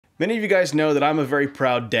Many of you guys know that I'm a very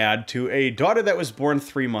proud dad to a daughter that was born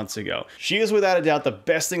 3 months ago. She is without a doubt the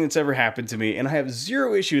best thing that's ever happened to me, and I have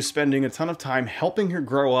zero issues spending a ton of time helping her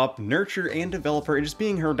grow up, nurture and develop her, and just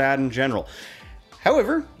being her dad in general.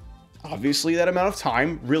 However, obviously that amount of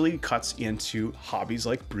time really cuts into hobbies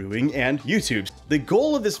like brewing and YouTube. The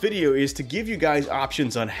goal of this video is to give you guys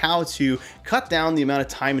options on how to cut down the amount of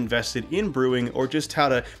time invested in brewing, or just how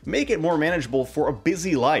to make it more manageable for a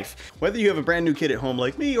busy life. Whether you have a brand new kid at home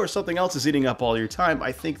like me or something else is eating up all your time,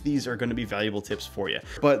 I think these are going to be valuable tips for you.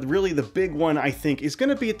 But really the big one I think is going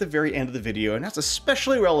to be at the very end of the video, and that's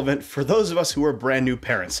especially relevant for those of us who are brand new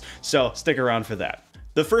parents. So stick around for that.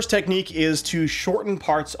 The first technique is to shorten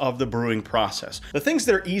parts of the brewing process. The things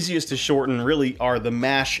that are easiest to shorten really are the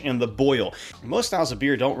mash and the boil. Most styles of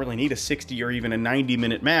beer don't really need a 60 or even a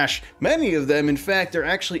 90-minute mash. Many of them, in fact, are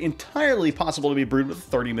actually entirely possible to be brewed with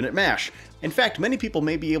a 30-minute mash. In fact, many people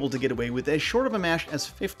may be able to get away with as short of a mash as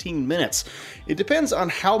 15 minutes. It depends on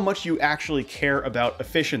how much you actually care about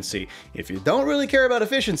efficiency. If you don't really care about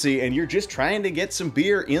efficiency and you're just trying to get some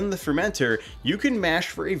beer in the fermenter, you can mash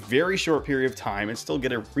for a very short period of time and still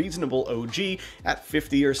get a reasonable OG at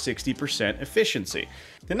 50 or 60% efficiency.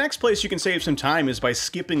 The next place you can save some time is by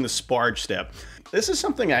skipping the sparge step. This is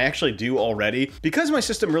something I actually do already. Because my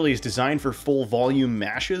system really is designed for full volume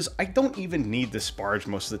mashes, I don't even need the sparge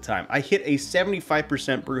most of the time. I hit a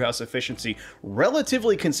 75% brewhouse efficiency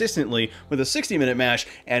relatively consistently with a 60-minute mash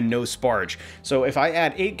and no sparge. So if I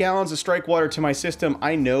add 8 gallons of strike water to my system,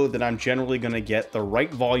 I know that I'm generally going to get the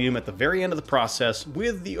right volume at the very end of the process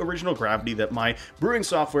with the original gravity that my brewing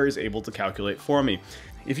software is able to calculate for me.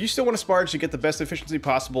 If you still want to sparge to get the best efficiency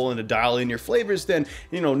possible and to dial in your flavors, then,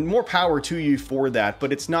 more power to you for that,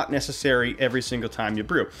 but it's not necessary every single time you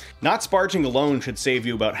brew. Not sparging alone should save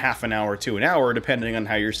you about half an hour to an hour, depending on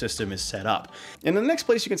how your system is set up. And the next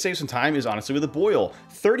place you can save some time is honestly with a boil.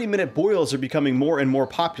 30-minute boils are becoming more and more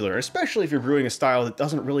popular, especially if you're brewing a style that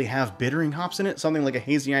doesn't really have bittering hops in it, something like a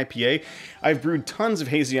hazy IPA. I've brewed tons of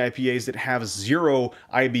hazy IPAs that have 0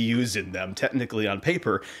 IBUs in them, technically on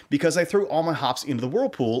paper, because I threw all my hops into the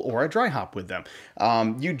whirlpool or I dry hop with them.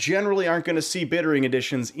 You generally aren't going to see bittering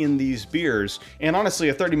additions in these beers, and honestly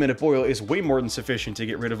a 30-minute boil is way more than sufficient to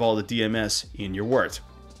get rid of all the DMS in your wort.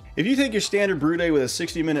 If you take your standard brew day with a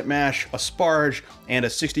 60-minute mash, a sparge, and a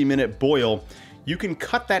 60-minute boil, you can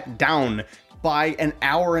cut that down by an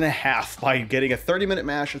hour and a half by getting a 30-minute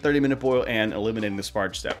mash, a 30-minute boil, and eliminating the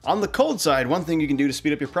sparge step. On the cold side, one thing you can do to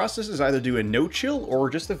speed up your process is either do a no chill or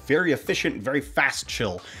just a very efficient, very fast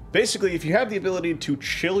chill. Basically, if you have the ability to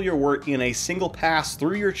chill your wort in a single pass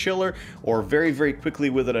through your chiller, or very, very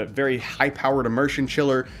quickly with a very high-powered immersion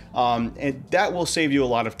chiller, and that will save you a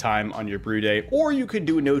lot of time on your brew day. Or you could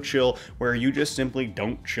do a no chill where you just simply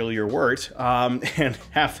don't chill your wort and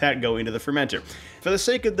have that go into the fermenter. For the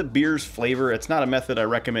sake of the beer's flavor, it's not a method I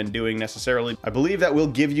recommend doing necessarily. I believe that will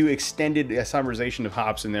give you extended summarization of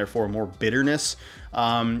hops and therefore more bitterness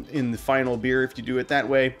in the final beer if you do it that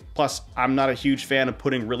way. Plus, I'm not a huge fan of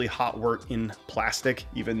putting really hot wort in plastic,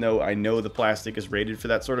 even though I know the plastic is rated for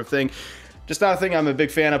that sort of thing. Just not a thing I'm a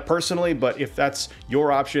big fan of personally, but if that's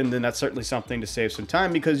your option, then that's certainly something to save some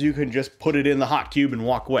time, because you can just put it in the hot cube and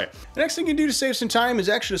walk away. The next thing you can do to save some time is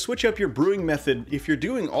actually to switch up your brewing method if you're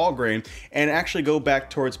doing all grain, and actually go back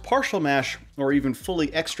towards partial mash or even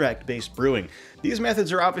fully extract-based brewing. These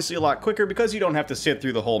methods are obviously a lot quicker because you don't have to sit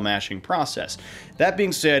through the whole mashing process. That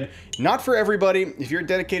being said, not for everybody. If you're a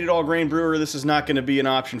dedicated all-grain brewer, this is not going to be an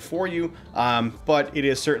option for you, but it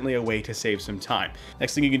is certainly a way to save some time.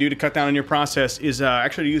 Next thing you can do to cut down on your process is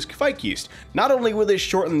actually to use Kvike yeast. Not only will they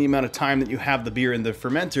shorten the amount of time that you have the beer in the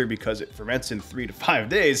fermenter because it ferments in 3 to 5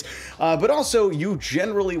 days, but also you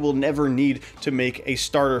generally will never need to make a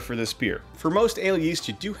starter for this beer. For most ale yeast,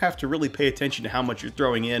 you do have to really pay attention to how much you're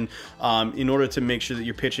throwing in order to make sure that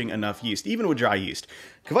you're pitching enough yeast, even with dry yeast.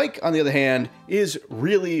 Kvike, on the other hand, is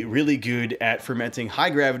really, really good at fermenting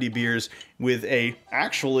high-gravity beers with a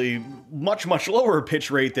actually much, much lower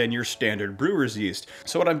pitch rate than your standard brewer's yeast.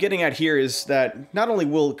 So what I'm getting at here is that not only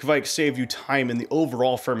will Kvike save you time in the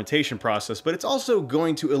overall fermentation process, but it's also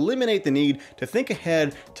going to eliminate the need to think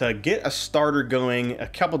ahead to get a starter going a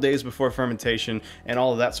couple days before fermentation and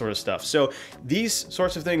all of that sort of stuff. So these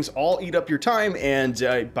sorts of things all eat up your time,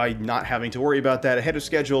 and by not having to worry about that ahead of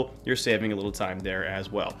schedule, you're saving a little time there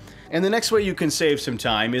as well. And the next way you can save some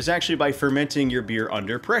time is actually by fermenting your beer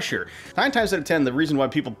under pressure. 9 times out of 10, the reason why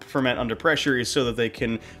people ferment under pressure is so that they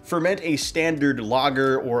can ferment a standard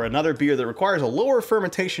lager or another beer that requires a lower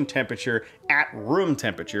fermentation temperature at room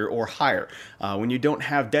temperature or higher. When you don't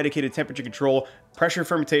have dedicated temperature control, Pressure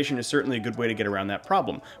fermentation is certainly a good way to get around that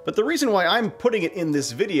problem. But the reason why I'm putting it in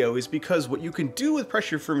this video is because what you can do with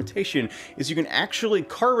pressure fermentation is you can actually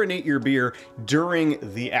carbonate your beer during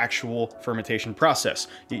the actual fermentation process.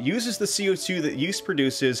 It uses the CO2 that yeast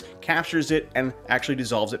produces, captures it, and actually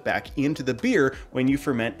dissolves it back into the beer when you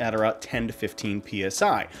ferment at around 10 to 15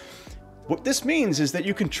 psi. What this means is that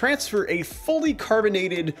you can transfer a fully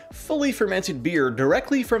carbonated, fully fermented beer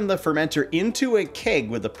directly from the fermenter into a keg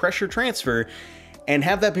with a pressure transfer and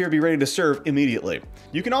have that beer be ready to serve immediately.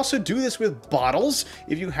 You can also do this with bottles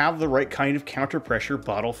if you have the right kind of counter pressure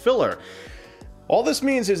bottle filler. All this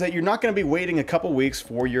means is that you're not going to be waiting a couple weeks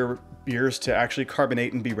for your beers to actually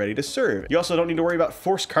carbonate and be ready to serve. You also don't need to worry about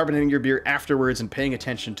force carbonating your beer afterwards and paying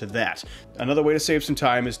attention to that. Another way to save some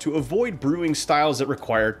time is to avoid brewing styles that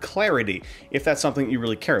require clarity, if that's something you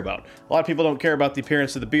really care about. A lot of people don't care about the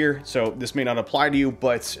appearance of the beer, so this may not apply to you,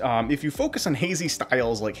 but if you focus on hazy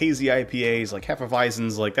styles like hazy IPAs, like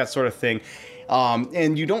Hefeweizens, like that sort of thing,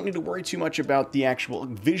 and you don't need to worry too much about the actual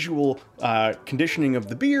visual conditioning of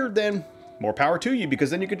the beer, then more power to you, because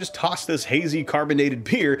then you can just toss this hazy carbonated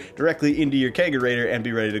beer directly into your kegerator and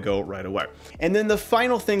be ready to go right away. And then the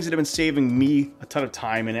final things that have been saving me a ton of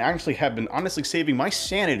time, and actually have been honestly saving my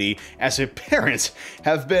sanity as a parent,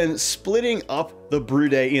 have been splitting up the brew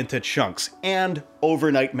day into chunks and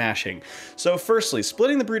overnight mashing. So firstly,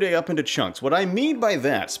 splitting the brew day up into chunks. What I mean by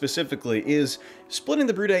that specifically is splitting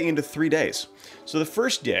the brew day into 3 days. So the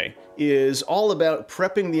first day is all about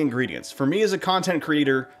prepping the ingredients. For me as a content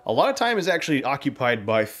creator, a lot of time is actually occupied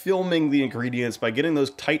by filming the ingredients, by getting those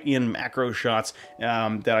tight in macro shots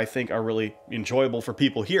that I think are really enjoyable for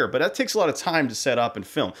people here. But that takes a lot of time to set up and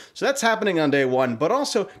film. So that's happening on day one, but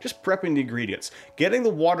also just prepping the ingredients, getting the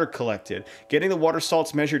water collected, getting the water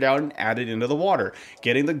salts measured out and added into the water,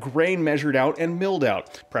 getting the grain measured out and milled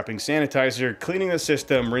out, prepping sanitizer, cleaning the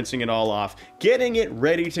system, rinsing it all off, getting it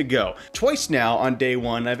ready to go. Twice now on day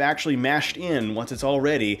one, I've actually mashed in once it's all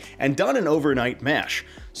ready and done an overnight mash,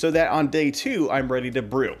 so that on day two, I'm ready to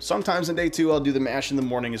brew. Sometimes on day two, I'll do the mash in the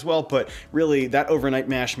morning as well, but really that overnight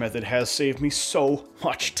mash method has saved me so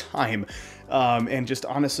much time. And just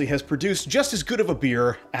honestly has produced just as good of a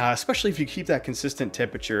beer, especially if you keep that consistent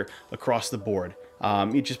temperature across the board.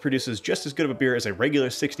 It just produces just as good of a beer as a regular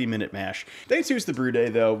 60-minute mash. Day two is the brew day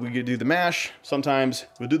though. We could do the mash, sometimes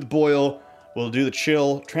we'll do the boil, we'll do the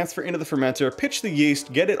chill, transfer into the fermenter, pitch the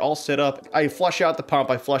yeast, get it all set up. I flush out the pump,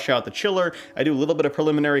 I flush out the chiller, I do a little bit of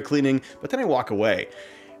preliminary cleaning, but then I walk away.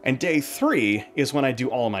 And day three is when I do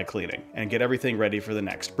all of my cleaning and get everything ready for the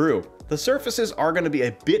next brew. The surfaces are going to be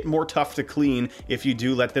a bit more tough to clean if you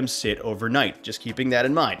do let them sit overnight, just keeping that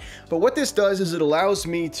in mind. But what this does is it allows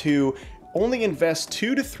me to only invest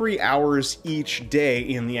 2 to 3 hours each day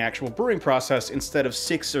in the actual brewing process instead of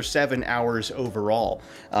 6 or 7 hours overall.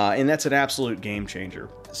 And that's an absolute game changer.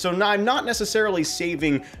 So now I'm not necessarily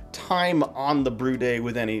saving time on the brew day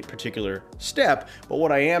with any particular step, but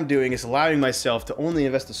what I am doing is allowing myself to only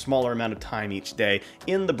invest a smaller amount of time each day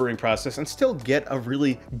in the brewing process and still get a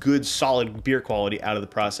really good solid beer quality out of the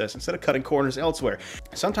process instead of cutting corners elsewhere.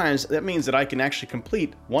 Sometimes that means that I can actually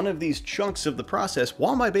complete one of these chunks of the process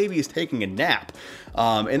while my baby is taking a nap.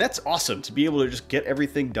 And that's awesome to be able to just get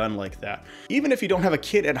everything done like that. Even if you don't have a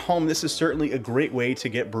kid at home, this is certainly a great way to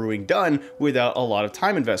get brewing done without a lot of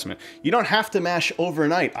time investment. You don't have to mash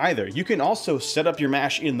overnight either. You can also set up your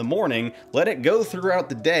mash in the morning, let it go throughout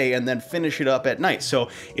the day, and then finish it up at night. So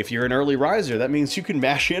if you're an early riser, that means you can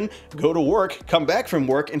mash in, go to work, come back from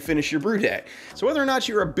work, and finish your brew day. So whether or not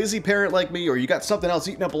you're a busy parent like me or you got something else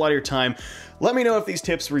eating up a lot of your time, let me know if these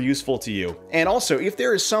tips were useful to you. And also, if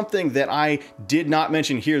there is something that I did not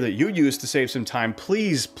mention here that you use to save some time,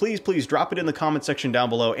 please, please, please drop it in the comment section down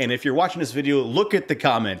below. And if you're watching this video, look at the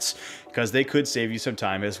comments, because they could save you some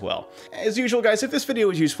time as well. As usual, guys, if this video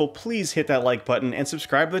was useful, please hit that like button and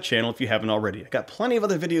subscribe to the channel if you haven't already. I've got plenty of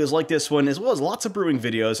other videos like this one, as well as lots of brewing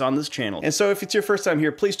videos on this channel. And so if it's your first time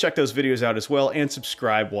here, please check those videos out as well and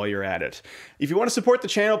subscribe while you're at it. If you want to support the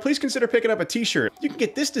channel, please consider picking up a t-shirt. You can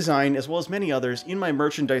get this design as well as many others in my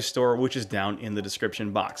merchandise store, which is down in the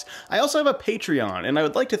description box. I also have a Patreon, and I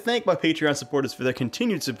would like to thank my Patreon supporters for their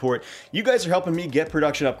continued support. You guys are helping me get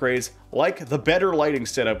production upgrades like the better lighting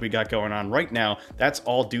setup we got going on right now. That's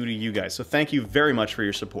all due to you guys, so thank you very much for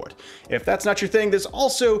your support. If that's not your thing, there's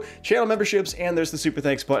also channel memberships and there's the super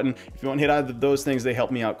thanks button. If you want to hit either of those things, they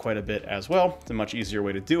help me out quite a bit as well. It's a much easier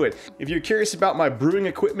way to do it. If you're curious about my brewing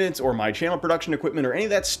equipment or my channel production equipment or any of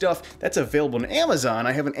that stuff, that's available on Amazon.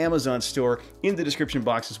 I have an Amazon store in the description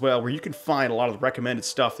box as well, where you can find a lot of the recommended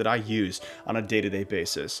stuff that I use on a day-to-day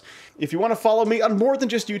basis. If you want to follow me on more than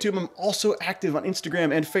just YouTube, I'm also active on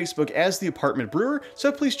Instagram and Facebook as The Apartment Brewer,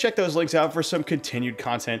 so please check those those links out for some continued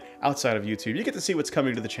content outside of YouTube. You get to see what's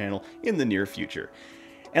coming to the channel in the near future.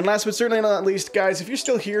 And last but certainly not least, guys, if you're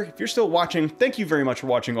still here, if you're still watching, thank you very much for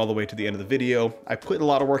watching all the way to the end of the video. I put a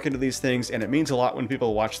lot of work into these things, and it means a lot when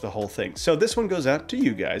people watch the whole thing. So this one goes out to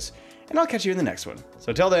you guys, and I'll catch you in the next one.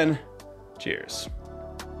 So till then, cheers.